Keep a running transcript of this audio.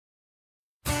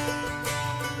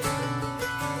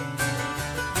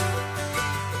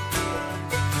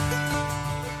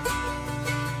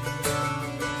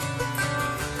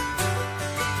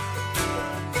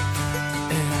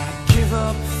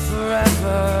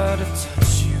to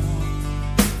touch you,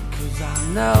 'cause I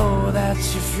know that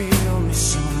you feel me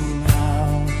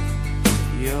somehow.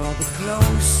 You're the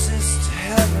closest to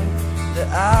heaven that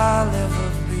I'll ever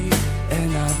be, and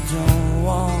I don't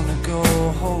wanna go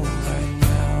home right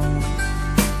now.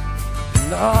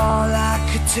 And all I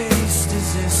could taste is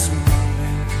this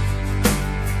moment,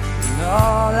 and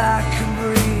all I can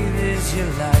breathe is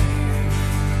your life.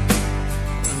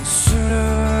 And sooner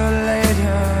or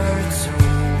later it's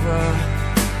over,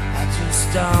 I just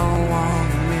don't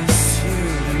wanna miss you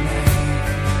tonight.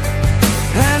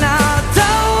 And I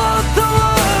don't want the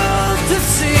world to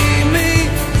see me,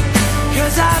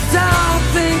 'cause I don't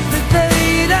think that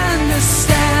they'd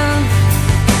understand.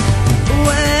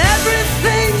 When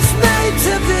everything's made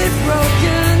to be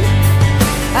broken,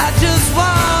 I just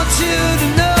want you to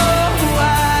know who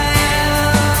I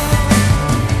am.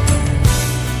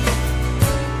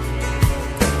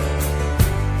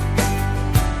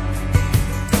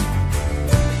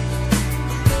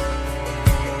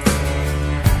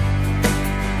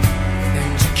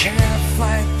 And you can't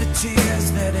fight the tears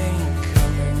that ain't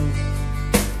coming,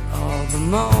 all the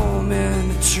moment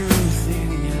of truth in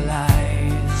your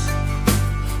lies.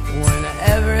 When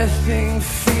everything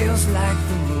feels like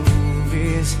the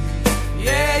movies,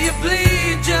 yeah, you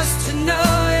bleed just to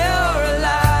know you